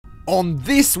on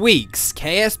this week's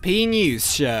KSP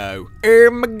News Show. Oh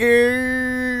my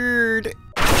god!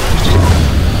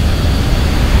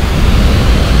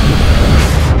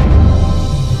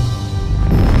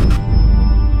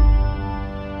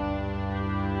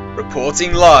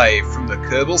 Reporting live from the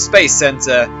Kerbals Space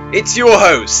Center, it's your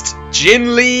host,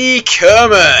 Jinli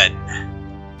Kerman.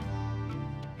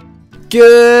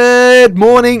 Good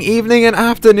morning, evening and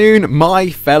afternoon, my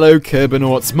fellow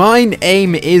Kerbonauts. My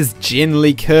name is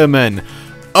Jinli Kerman.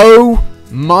 Oh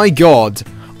my god,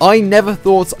 I never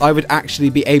thought I would actually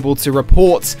be able to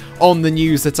report on the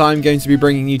news that I'm going to be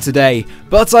bringing you today,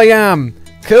 but I am.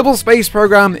 Kerbal Space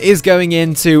Program is going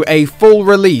into a full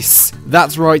release.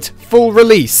 That's right, full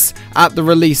release at the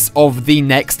release of the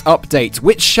next update,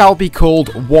 which shall be called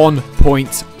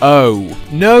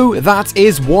 1.0. No, that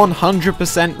is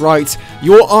 100% right.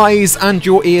 Your eyes and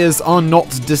your ears are not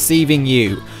deceiving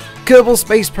you. Kerbal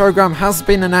Space Program has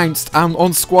been announced on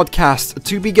Squadcast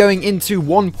to be going into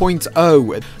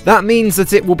 1.0. That means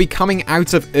that it will be coming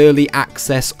out of early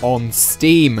access on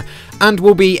Steam and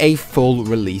will be a full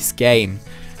release game.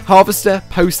 Harvester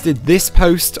posted this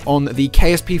post on the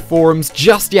KSP forums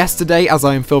just yesterday as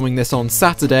I am filming this on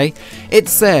Saturday. It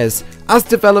says, as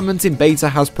development in beta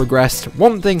has progressed,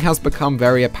 one thing has become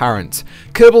very apparent.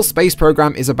 Kerbal Space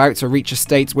Program is about to reach a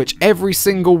state which every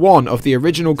single one of the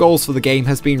original goals for the game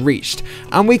has been reached,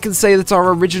 and we can say that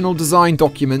our original design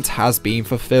document has been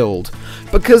fulfilled.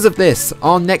 Because of this,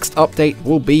 our next update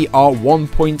will be our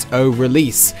 1.0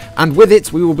 release, and with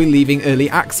it we will be leaving early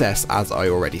access, as I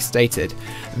already stated.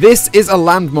 This is a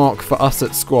landmark for us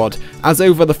at Squad, as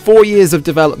over the 4 years of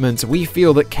development we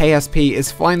feel that KSP is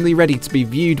finally ready to be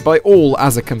viewed by all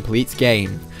as a complete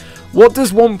game. What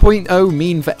does 1.0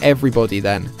 mean for everybody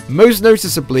then? Most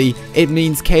noticeably, it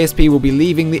means KSP will be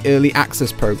leaving the early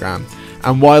access program.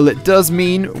 And while it does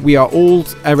mean we are all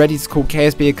ready to call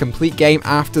KSP a complete game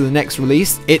after the next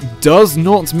release, it does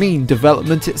not mean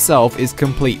development itself is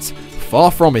complete.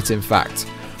 Far from it, in fact.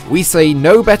 We say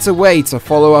no better way to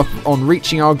follow up on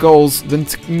reaching our goals than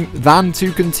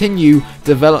to continue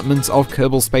development of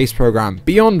Kerbal Space Program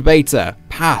beyond beta,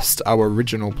 past our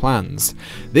original plans.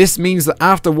 This means that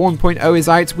after 1.0 is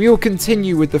out, we will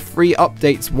continue with the free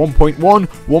updates 1.1,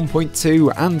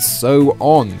 1.2 and so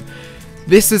on.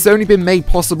 This has only been made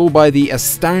possible by the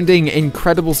astounding,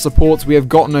 incredible support we have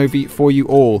gotten for you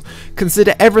all.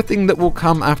 Consider everything that will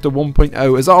come after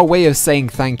 1.0 as our way of saying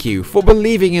thank you for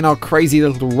believing in our crazy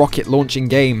little rocket launching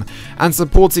game and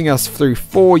supporting us through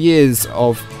 4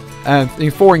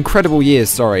 incredible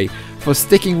years, for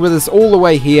sticking with us all the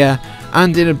way here,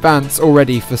 and in advance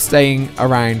already for staying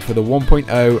around for the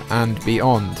 1.0 and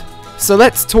beyond. So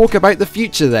let's talk about the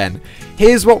future then.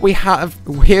 Here's what we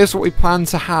plan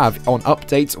to have on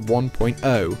update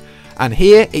 1.0. And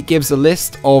here it gives a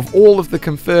list of all of the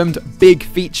confirmed big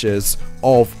features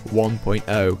of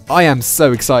 1.0. I am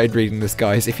so excited reading this,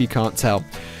 guys, if you can't tell.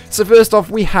 So first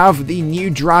off, we have the new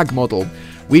drag model.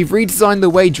 We've redesigned the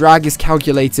way drag is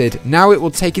calculated. Now it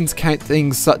will take into account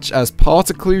things such as part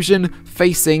occlusion,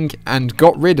 facing, and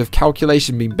got rid of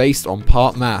calculation being based on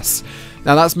part mass.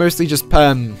 Now that's mostly just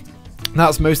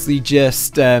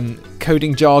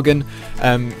coding jargon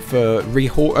for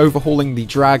overhauling the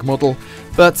drag model,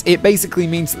 but it basically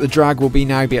means that the drag will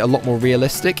now be a lot more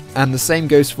realistic, and the same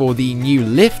goes for the new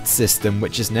lift system,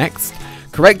 which is next.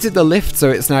 Corrected the lift so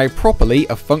it's now properly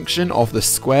a function of the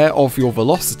square of your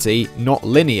velocity, not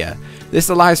linear. This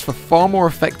allows for far more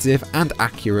effective and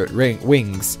accurate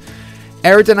wings.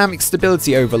 Aerodynamic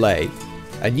stability overlay.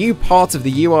 A new part of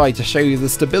the UI to show you the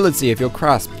stability of your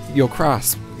crafts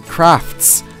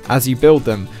as you build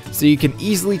them, so you can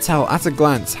easily tell at a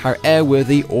glance how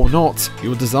airworthy or not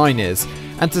your design is,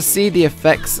 and to see the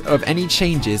effects of any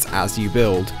changes as you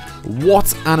build.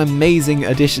 What an amazing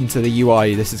addition to the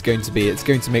UI this is going to be. It's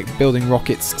going to make building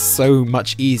rockets so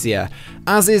much easier,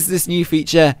 as is this new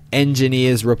feature,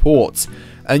 Engineer's Report.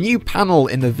 A new panel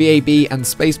in the VAB and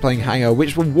spaceplane hangar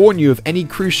which will warn you of any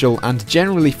crucial and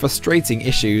generally frustrating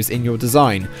issues in your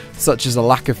design, such as a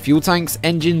lack of fuel tanks,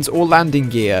 engines or landing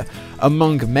gear,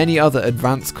 among many other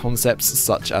advanced concepts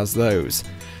such as those.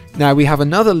 Now we have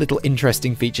another little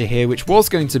interesting feature here which was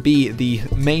going to be the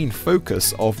main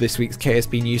focus of this week's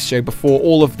KSP News Show before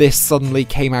all of this suddenly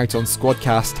came out on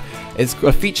Squadcast. It's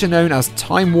a feature known as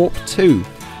Time Warp 2.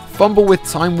 Fumble with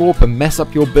Time Warp and mess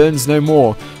up your burns no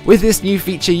more. With this new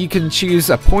feature you can choose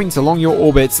a point along your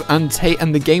orbit and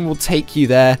the game will take you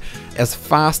there as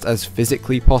fast as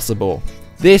physically possible.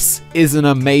 This is an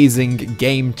amazing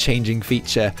game-changing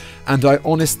feature and I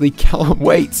honestly cannot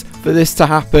wait for this to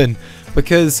happen,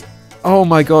 because Oh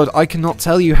my god, I cannot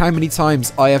tell you how many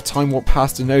times I have time warped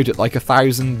past a node at like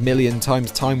 1,000 million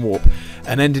times time warp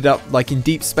and ended up like in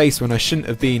deep space when I shouldn't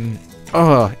have been.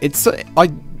 Oh,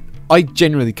 I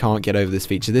genuinely can't get over this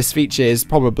feature. This feature is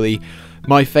probably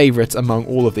my favourite among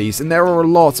all of these, and there are a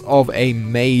lot of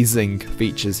amazing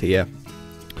features here.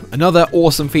 Another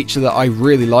awesome feature that I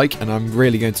really like and I'm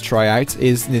really going to try out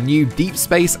is the new deep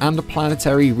space and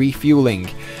planetary refueling.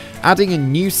 Adding a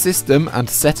new system and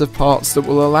set of parts that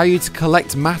will allow you to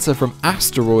collect matter from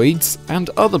asteroids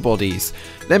and other bodies,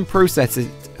 then process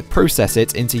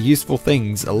it into useful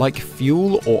things like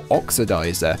fuel or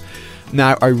oxidizer.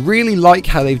 Now, I really like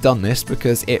how they've done this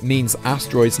because it means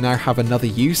asteroids now have another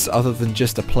use other than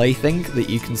just a plaything that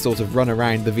you can sort of run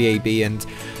around the VAB and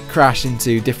crash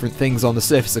into different things on the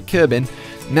surface of Kerbin.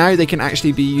 Now they can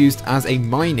actually be used as a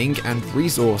mining and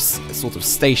resource sort of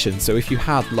station. So if you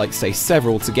had, like, say,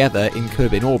 several together in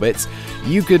Kerbin orbits,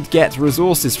 you could get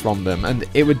resources from them, and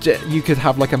it would you could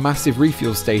have like a massive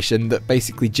refuel station that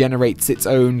basically generates its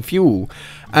own fuel.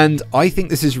 And I think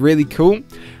this is really cool.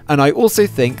 And I also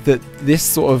think that this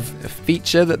sort of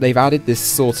feature that they've added, this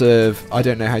sort of, I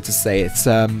don't know how to say it,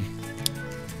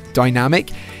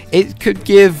 dynamic, it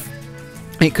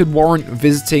could warrant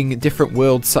visiting different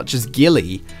worlds such as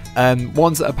Gilly,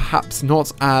 ones that are perhaps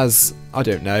not as, I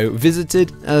don't know,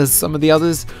 visited as some of the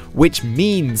others, which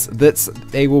means that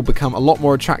they will become a lot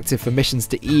more attractive for missions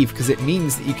to Eve, because it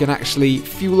means that you can actually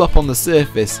fuel up on the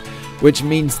surface, which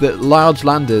means that large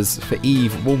landers for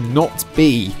Eve will not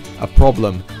be a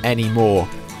problem anymore.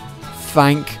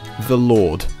 Thank the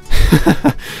Lord.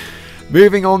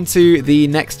 Moving on to the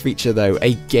next feature though,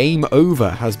 a game over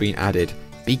has been added.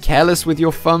 Be careless with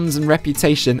your funds and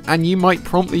reputation, and you might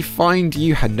promptly find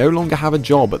you no longer have a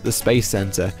job at the Space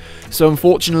Center. So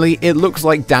unfortunately, it looks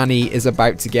like Danny is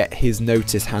about to get his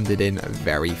notice handed in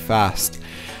very fast.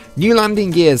 New landing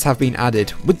gears have been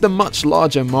added. With the much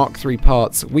larger Mark III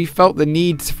parts, we felt the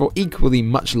need for equally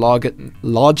much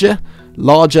larger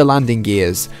landing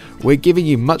gears. We're giving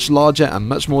you much larger and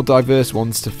much more diverse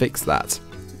ones to fix that.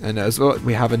 And as well,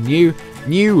 we have a new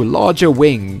larger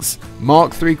wings.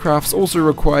 Mark III crafts also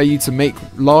require you to make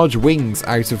large wings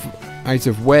out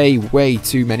of way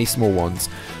too many small ones.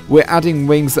 We're adding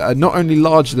wings that are not only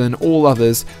larger than all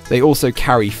others, they also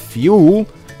carry fuel,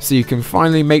 so you can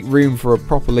finally make room for a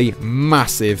properly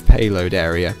massive payload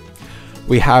area.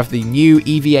 We have the new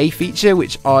EVA feature,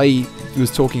 which I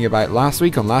was talking about last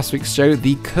week on last week's show,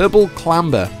 the Kerbal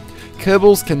Clamber.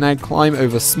 Kerbals can now climb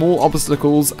over small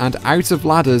obstacles and out of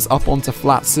ladders up onto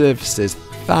flat surfaces.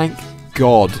 Thank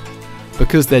God,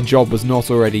 because their job was not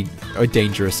already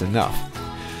dangerous enough.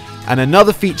 And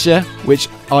another feature, which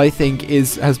I think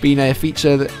has been a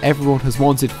feature that everyone has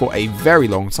wanted for a very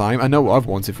long time. I know what I've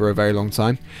wanted for a very long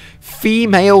time.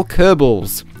 Female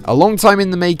Kerbals. A long time in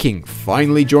the making,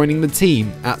 finally joining the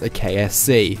team at the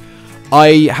KSC.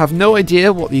 I have no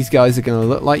idea what these guys are going to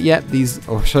look like yet.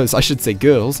 I should say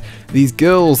girls. These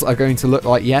girls are going to look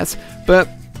like yet, but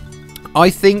I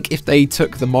think if they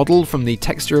took the model from the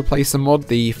Texture Replacer mod,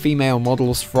 the female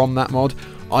models from that mod,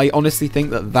 I honestly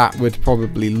think that would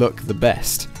probably look the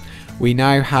best. We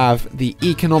now have the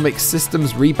economic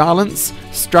systems rebalance,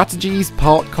 strategies,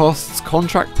 part costs,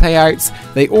 contract payouts.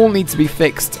 They all need to be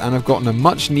fixed and have gotten a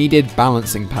much needed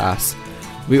balancing pass.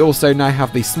 We also now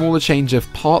have the smaller change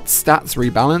of part stats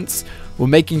rebalance. We're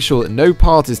making sure that no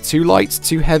part is too light,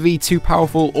 too heavy, too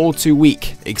powerful, or too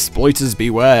weak. Exploiters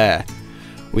beware.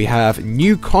 We have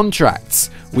new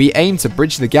contracts. We aim to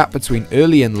bridge the gap between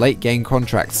early and late game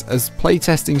contracts, as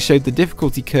playtesting showed the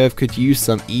difficulty curve could use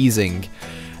some easing.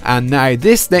 And now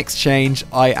this next change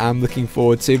I am looking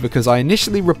forward to, because I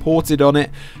initially reported on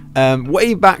it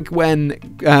way back when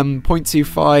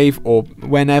 0.25 or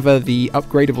whenever the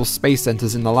upgradable space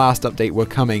centers in the last update were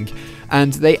coming,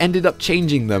 and they ended up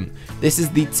changing them. This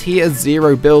is the Tier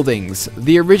 0 buildings.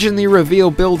 The originally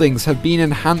revealed buildings have been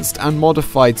enhanced and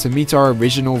modified to meet our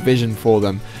original vision for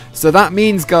them. So that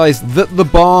means, guys, that the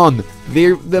barn,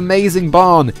 the amazing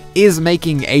barn, is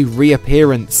making a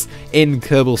reappearance in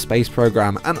Kerbal Space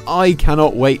Program, and I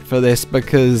cannot wait for this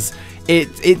because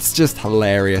it's just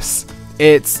hilarious.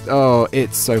 It's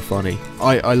so funny.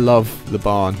 I love the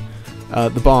barn.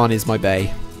 The barn is my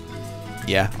bae.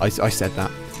 Yeah, I said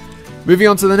that. Moving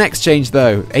on to the next change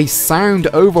though, a sound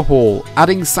overhaul,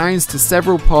 adding sounds to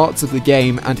several parts of the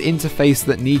game and interface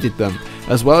that needed them,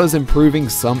 as well as improving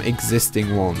some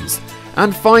existing ones.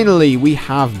 And finally, we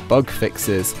have bug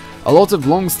fixes. A lot of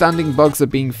long-standing bugs are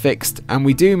being fixed, and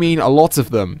we do mean a lot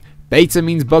of them. Beta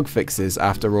means bug fixes,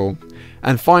 after all.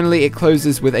 And finally, it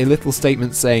closes with a little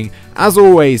statement saying, as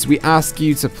always, we ask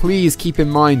you to please keep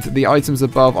in mind that the items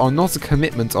above are not a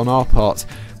commitment on our part.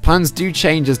 Plans do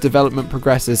change as development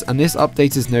progresses, and this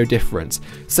update is no different.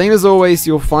 Same as always,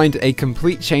 you'll find a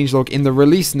complete changelog in the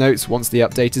release notes once the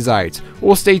update is out,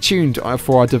 or stay tuned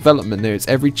for our development notes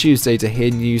every Tuesday to hear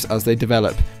news as they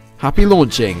develop. Happy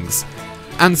launchings!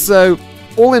 And so,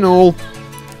 all in all,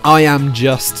 I'm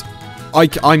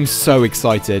so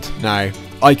excited now.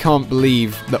 I can't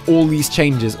believe that all these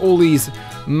changes, all these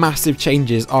massive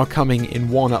changes are coming in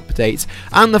one update,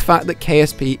 and the fact that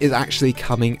KSP is actually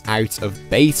coming out of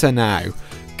beta now.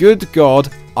 Good God,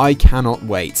 I cannot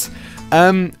wait.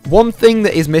 One thing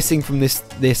that is missing from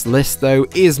this list though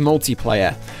is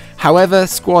multiplayer. However,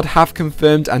 Squad have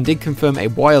confirmed, and did confirm a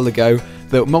while ago,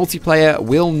 that multiplayer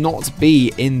will not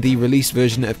be in the release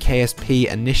version of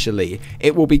KSP initially.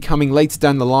 It will be coming later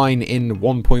down the line in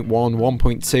 1.1,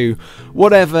 1.2,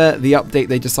 whatever the update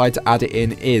they decide to add it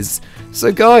in is.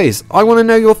 So guys, I want to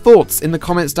know your thoughts in the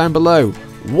comments down below.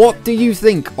 What do you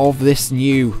think of these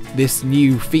new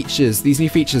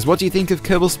features? What do you think of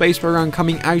Kerbal Space Program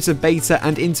coming out of beta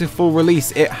and into full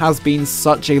release? It has been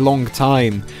such a long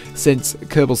time since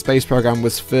Kerbal Space Program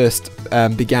was first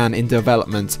began in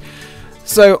development.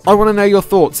 So I want to know your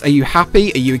thoughts. Are you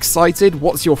happy? Are you excited?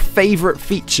 What's your favourite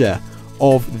feature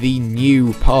of the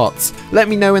new parts? Let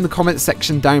me know in the comments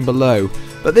section down below.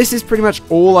 But this is pretty much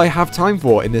all I have time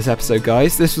for in this episode,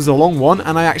 guys. This was a long one,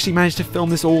 and I actually managed to film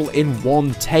this all in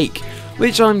one take,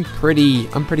 which I'm pretty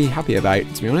happy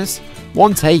about, to be honest.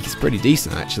 One take is pretty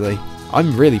decent, actually.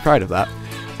 I'm really proud of that.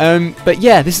 But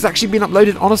yeah, this has actually been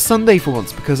uploaded on a Sunday for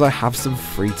once because I have some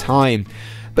free time.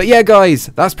 But yeah, guys,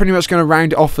 that's pretty much going to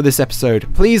round it off for this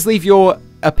episode. Please leave your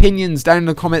opinions down in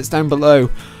the comments down below.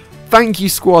 Thank you,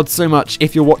 Squad, so much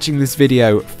if you're watching this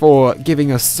video for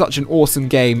giving us such an awesome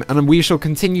game, and we shall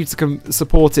continue to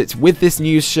support it with this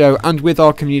news show and with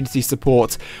our community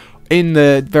support in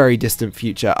the very distant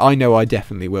future. I know I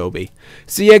definitely will be.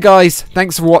 So yeah, guys,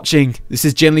 thanks for watching. This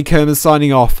is Kerbals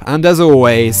signing off, and as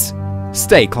always,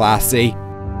 stay classy.